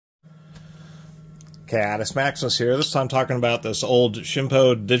Catus, Maximus here. This time talking about this old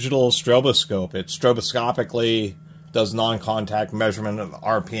Shimpo digital stroboscope. It stroboscopically does non-contact measurement of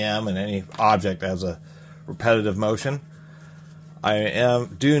RPM and any object that has a repetitive motion. I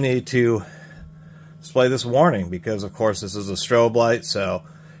do need to display this warning because, of course, this is a strobe light, so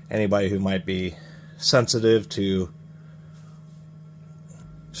anybody who might be sensitive to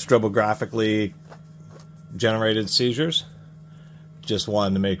strobographically generated seizures, just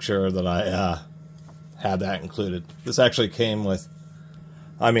wanted to make sure that I had that included. This actually came with,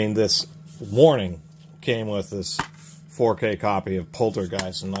 this warning came with this 4K copy of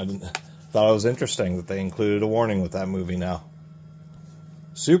Poltergeist, and I thought it was interesting that they included a warning with that movie now.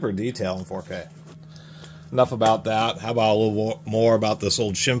 Super detail in 4K. Enough about that. How about a little more about this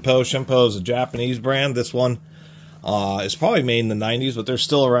old Shimpo? Shimpo is a Japanese brand. This one is probably made in the 90s, but they're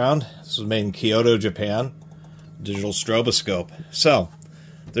still around. This was made in Kyoto, Japan. Digital stroboscope. So,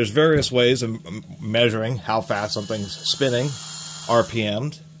 there's various ways of measuring how fast something's spinning,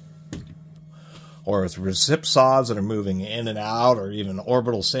 RPM'd, or with recip saws that are moving in and out, or even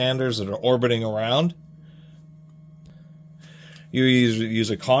orbital sanders that are orbiting around. You use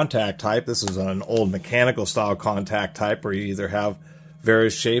a contact type. This is an old mechanical style contact type where you either have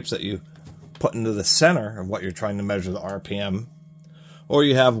various shapes that you put into the center of what you're trying to measure the RPM, or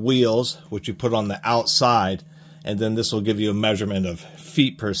you have wheels which you put on the outside, and then this will give you a measurement of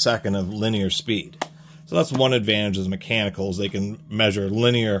feet per second of linear speed. So that's one advantage of the mechanicals. They can measure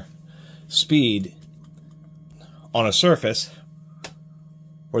linear speed on a surface,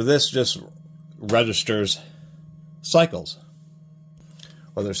 where this just registers cycles.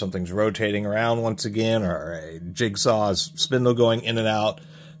 Whether something's rotating around once again, or a jigsaw's spindle going in and out.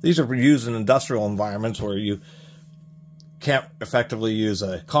 These are used in industrial environments where you can't effectively use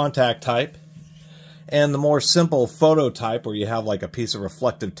a contact type. And the more simple photo type, where you have like a piece of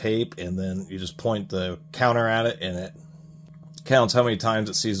reflective tape and then you just point the counter at it and it counts how many times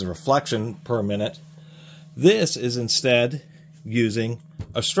it sees the reflection per minute. This is instead using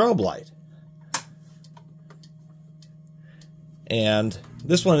a strobe light. And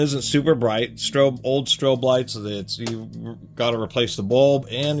this one isn't super bright. Old strobe lights, you've got to replace the bulb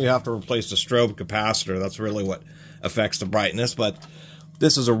and you have to replace the strobe capacitor. That's really what affects the brightness. But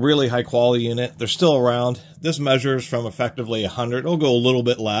this is a really high quality unit. They're still around. This measures from effectively 100. It'll go a little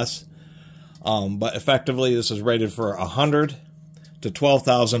bit less. But effectively this is rated for 100 to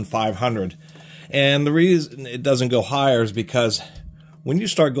 12,500. And the reason it doesn't go higher is because when you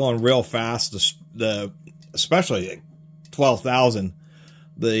start going real fast, especially 12,000,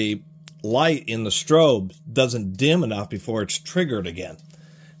 the light in the strobe doesn't dim enough before it's triggered again.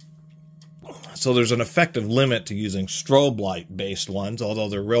 So there's an effective limit to using strobe light based ones, although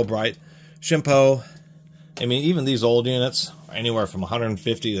they're real bright. Shimpo, even these old units are anywhere from $150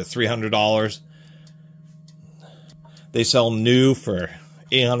 to $300. They sell new for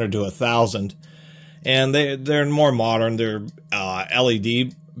 $800 to $1,000, and they're more modern. They're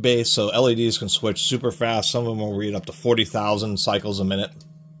LED based, so LEDs can switch super fast. Some of them will read up to 40,000 cycles a minute,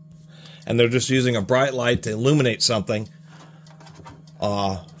 and they're just using a bright light to illuminate something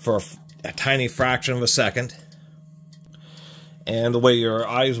for a tiny fraction of a second. And the way your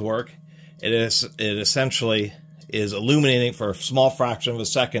eyes work, it essentially is illuminating for a small fraction of a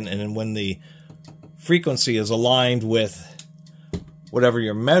second, and then when the frequency is aligned with whatever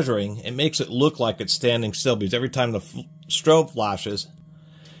you're measuring, it makes it look like it's standing still, because every time the strobe flashes,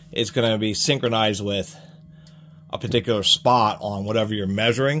 it's going to be synchronized with a particular spot on whatever you're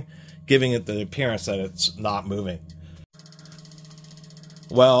measuring, giving it the appearance that it's not moving.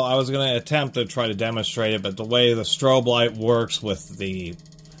 Well, I was going to attempt to try to demonstrate it, but the way the strobe light works with the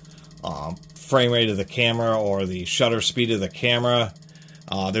frame rate of the camera or the shutter speed of the camera,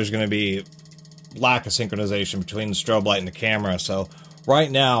 there's going to be lack of synchronization between the strobe light and the camera. So right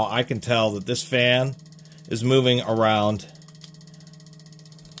now I can tell that this fan is moving around,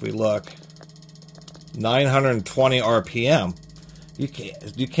 if we look, 920 RPM.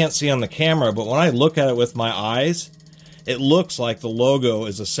 You can't see on the camera, but when I look at it with my eyes, it looks like the logo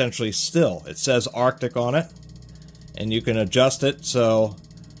is essentially still. It says Arctic on it, and you can adjust it, so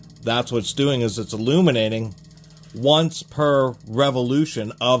that's what it's doing, is it's illuminating once per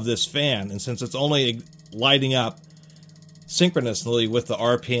revolution of this fan. And since it's only lighting up synchronously with the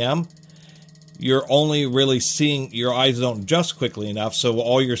RPM, you're only really seeing, your eyes don't adjust quickly enough, so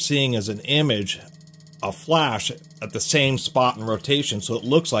all you're seeing is an image, a flash at the same spot in rotation, so it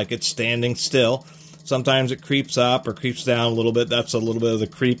looks like it's standing still. Sometimes it creeps up or creeps down a little bit. That's a little bit of the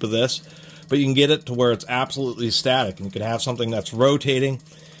creep of this. But you can get it to where it's absolutely static. And you can have something that's rotating,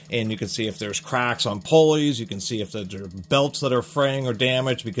 and you can see if there's cracks on pulleys. You can see if there are belts that are fraying or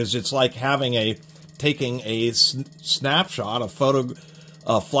damaged, because it's like having a taking a snapshot,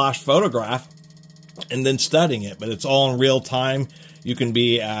 a flash photograph, and then studying it. But it's all in real time. You can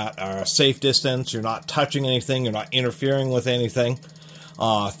be at a safe distance. You're not touching anything. You're not interfering with anything.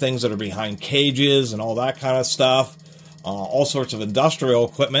 Things that are behind cages and all that kind of stuff. All sorts of industrial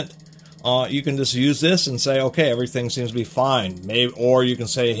equipment. You can just use this and say, okay, everything seems to be fine. Maybe, or you can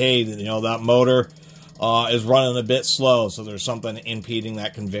say, hey, you know, that motor is running a bit slow, so there's something impeding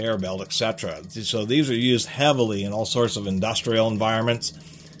that conveyor belt, etc. So these are used heavily in all sorts of industrial environments,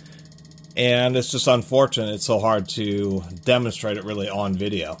 and it's just unfortunate it's so hard to demonstrate it really on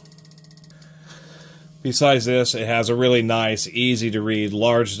video. Besides this, it has a really nice, easy to read,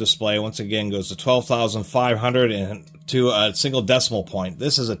 large display. Once again, goes to 12,500 and to a single decimal point.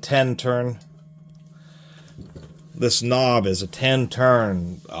 This is a 10-turn. This knob is a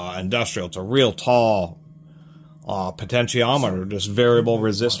 10-turn industrial. It's a real tall potentiometer, just variable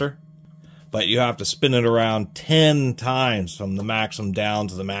resistor. But you have to spin it around 10 times from the maximum down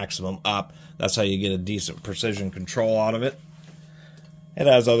to the maximum up. That's how you get a decent precision control out of it. It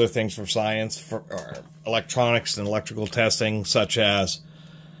has other things for science, for electronics and electrical testing, such as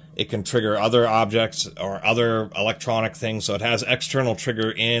it can trigger other objects or other electronic things. So it has external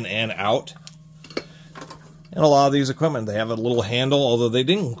trigger in and out. And a lot of these equipment, they have a little handle, although they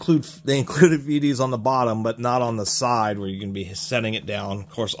included VDs on the bottom, but not on the side where you can be setting it down. Of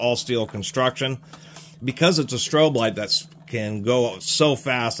course, all steel construction. Because it's a strobe light that can go so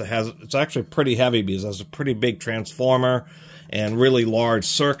fast, it's actually pretty heavy because it has a pretty big transformer and really large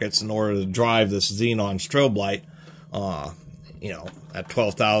circuits in order to drive this xenon strobe light, you know, at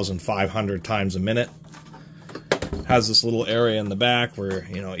 12,500 times a minute. Has this little area in the back where,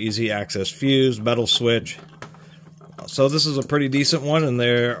 you know, easy access fuse, metal switch. So this is a pretty decent one, and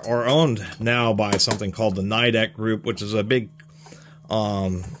they are owned now by something called the Nidec Group, which is a big,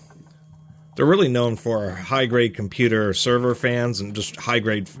 they're really known for high-grade computer server fans and just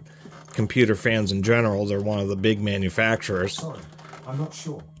high-grade computer fans in general. They're one of the big manufacturers. Sorry, I'm not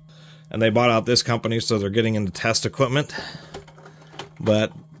sure. And they bought out this company, so they're getting into test equipment.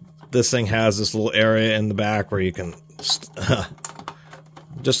 But this thing has this little area in the back where you can,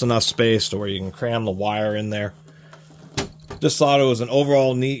 just enough space to where you can cram the wire in there. Just thought it was an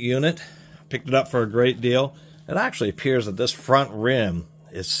overall neat unit. Picked it up for a great deal. It actually appears that this front rim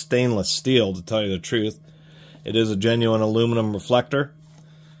is stainless steel, to tell you the truth. It is a genuine aluminum reflector.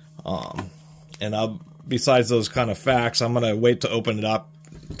 And besides those kind of facts, I'm going to wait to open it up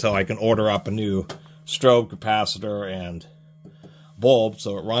until I can order up a new strobe capacitor and bulb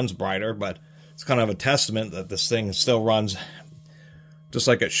so it runs brighter. But it's kind of a testament that this thing still runs just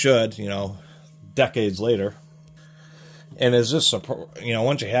like it should, you know, decades later. And it's just, you know,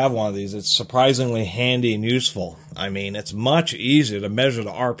 once you have one of these, it's surprisingly handy and useful. I mean, it's much easier to measure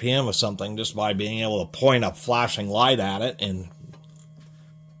the RPM of something just by being able to point a flashing light at it and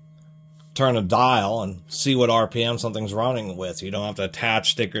turn a dial and see what RPM something's running with. You don't have to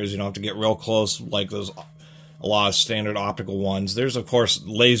attach stickers. You don't have to get real close like those a lot of standard optical ones. There's, of course,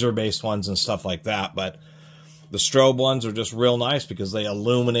 laser-based ones and stuff like that, but the strobe ones are just real nice because they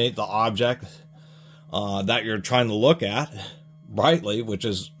illuminate the object that you're trying to look at brightly, which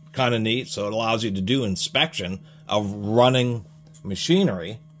is kind of neat. So it allows you to do inspection of running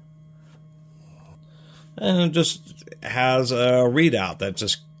machinery. And it just has a readout that's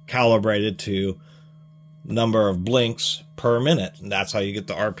just calibrated to number of blinks per minute, and that's how you get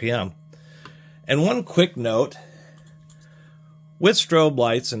the RPM. And one quick note, with strobe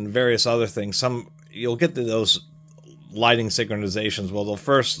lights and various other things, you'll get to those lighting synchronizations. Well,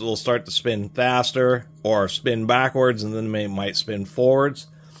 they'll start to spin faster or spin backwards, and then they might spin forwards.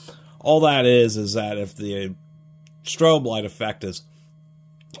 All that is that if the strobe light effect is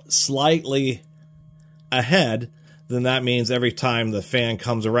slightly ahead, then that means every time the fan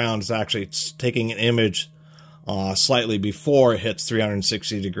comes around, it's actually taking an image slightly before it hits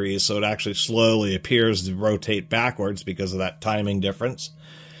 360 degrees, so it actually slowly appears to rotate backwards because of that timing difference.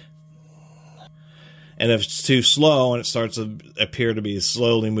 And if it's too slow and it starts to appear to be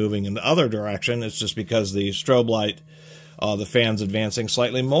slowly moving in the other direction, it's just because the strobe light, the fan's advancing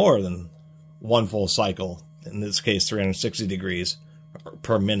slightly more than one full cycle, in this case 360 degrees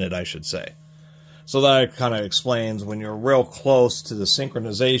per minute, I should say. So that kind of explains, when you're real close to the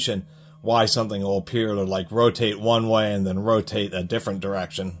synchronization, why something will appear to like rotate one way and then rotate a different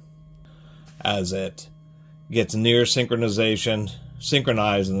direction as it gets near synchronized,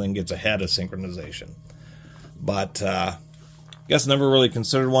 and then gets ahead of synchronization. But I guess never really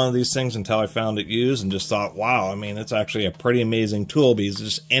considered one of these things until I found it used and just thought, wow, I mean, it's actually a pretty amazing tool, because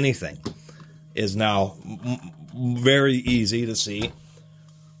just anything is now very easy to see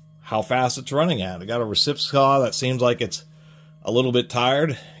how fast it's running at. I got a reciprocator that seems like it's a little bit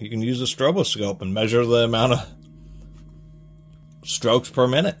tired. You can use a stroboscope and measure the amount of strokes per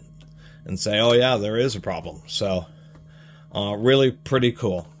minute and say, oh yeah, there is a problem. So really pretty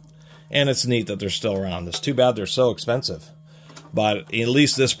cool. And it's neat that they're still around. It's too bad they're so expensive. But at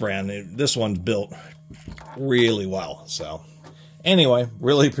least this brand, this one's built really well. So anyway,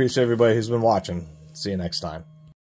 really appreciate everybody who's been watching. See you next time.